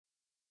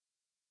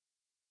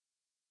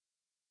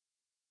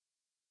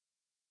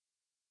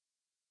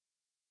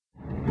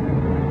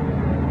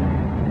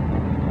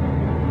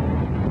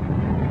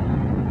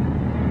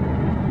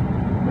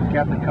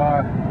have the car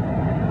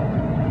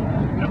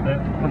Up there.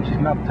 punches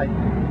knob tape.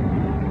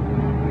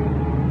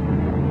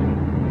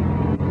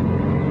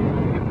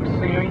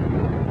 Scenery.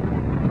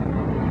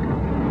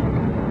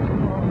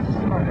 Oh, it's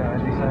slow down,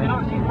 as we say. It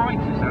actually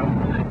writes itself,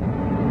 doesn't it?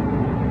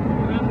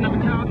 There's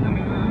another car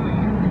coming.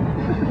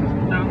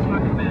 Sounds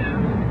like a bear.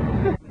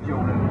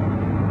 Jordan.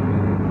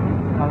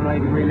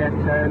 Unrated relay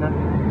turner,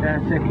 down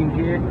second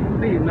gear.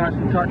 Feed it nice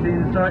and tight to the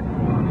inside.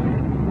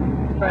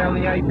 Stay on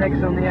the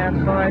apex on the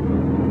outside.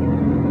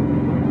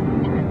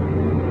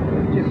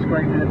 Just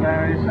scraping the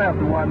barriers. Stay off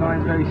the white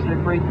lines, very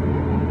slippery.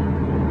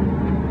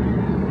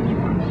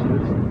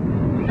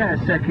 Down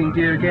second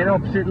gear again,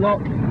 opposite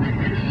lock.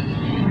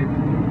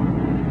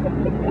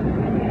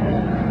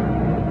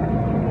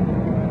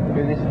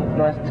 Do this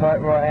nice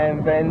tight right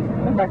hand bend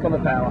and back on the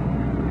power.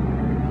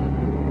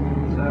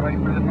 So wait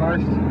for the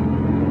post.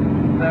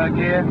 Third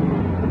gear,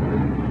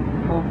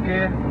 fourth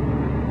gear.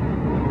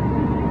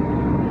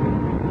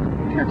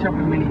 Catch up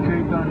with Mini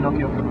Cooper and knock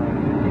you off the road.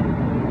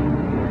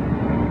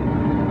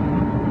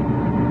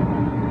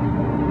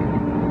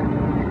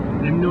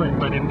 Them do it,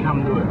 but them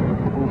can do it.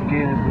 Fourth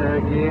gear and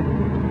third gear.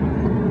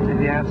 To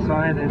the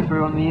outside and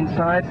through on the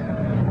inside.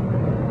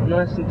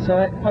 Nice and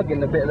tight,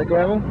 hugging a bit of the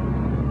gravel.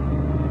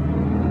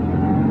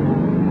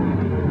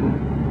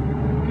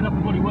 Good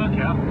upper body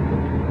workout.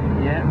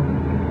 Yeah.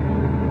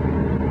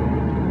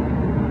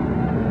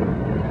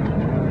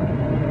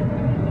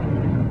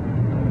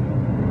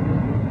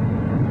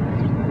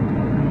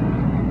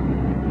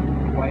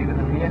 Wave at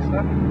the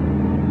Fiesta.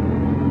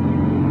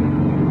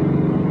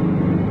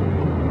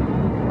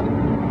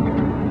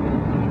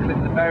 Clip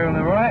the barrier on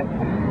the right.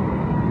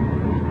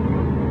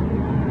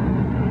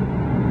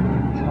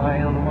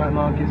 Tie on the white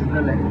markers to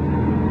the left.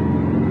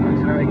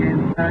 Accelerate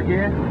again, third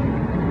gear.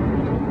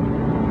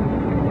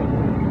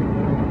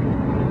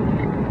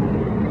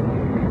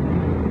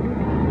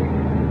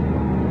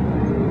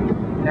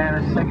 Down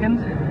a second.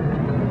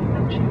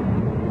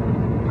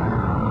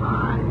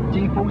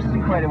 G-force is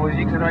incredible as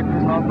you accelerate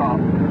because not far.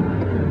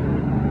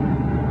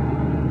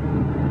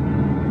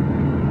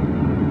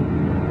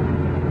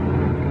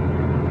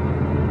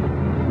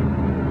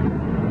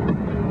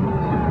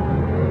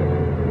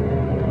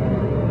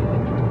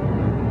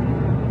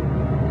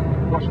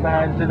 Watch the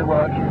hands do the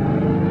work.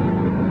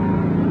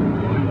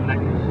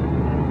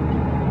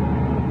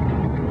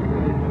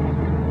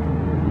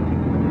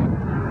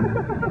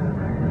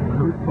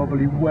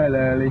 Probably well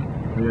early.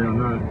 Yeah, I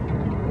know.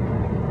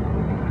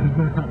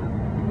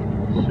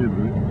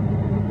 Super.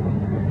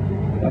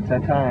 What's our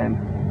time?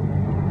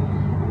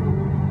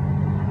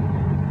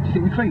 Do you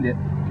think we cleaned it?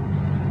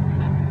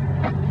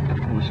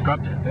 We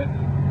scrubbed it a bit.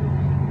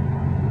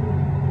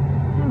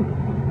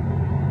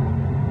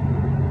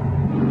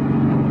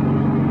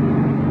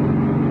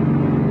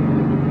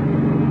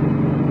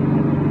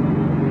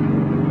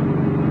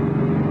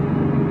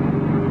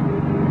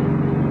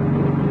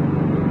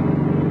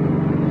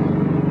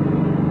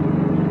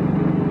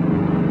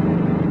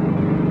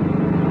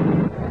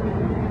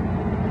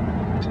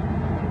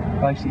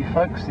 Basically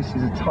folks, this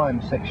is a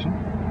time section.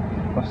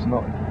 Must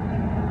not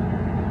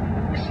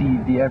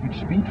exceed the average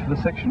speed for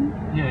the section.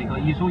 Yeah, you got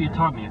to use all your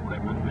timing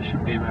equipment, which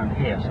should be around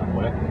here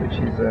somewhere. Which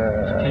is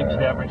Which keeps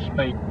the average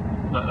speed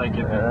that they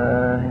give you.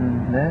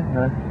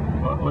 no.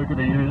 But we're going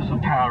to use the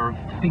power of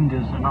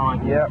fingers and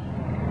eyeballs. Yep.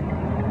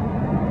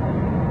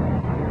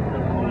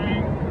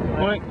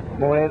 Morning.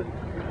 Morning.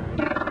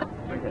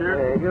 Thank you.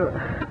 There you go.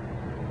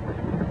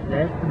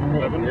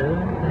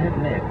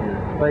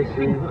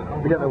 Basically,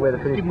 we don't know where the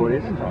finish point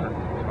is.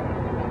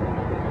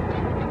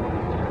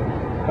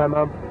 Hi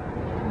Mum.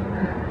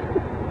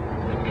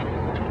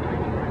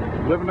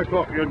 11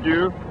 o'clock you're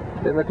due.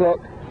 11 o'clock.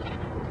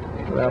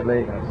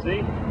 Lovely. See?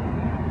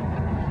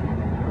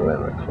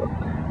 11 o'clock.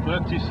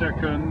 30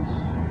 seconds.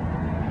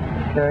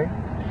 Okay.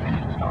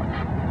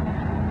 Start.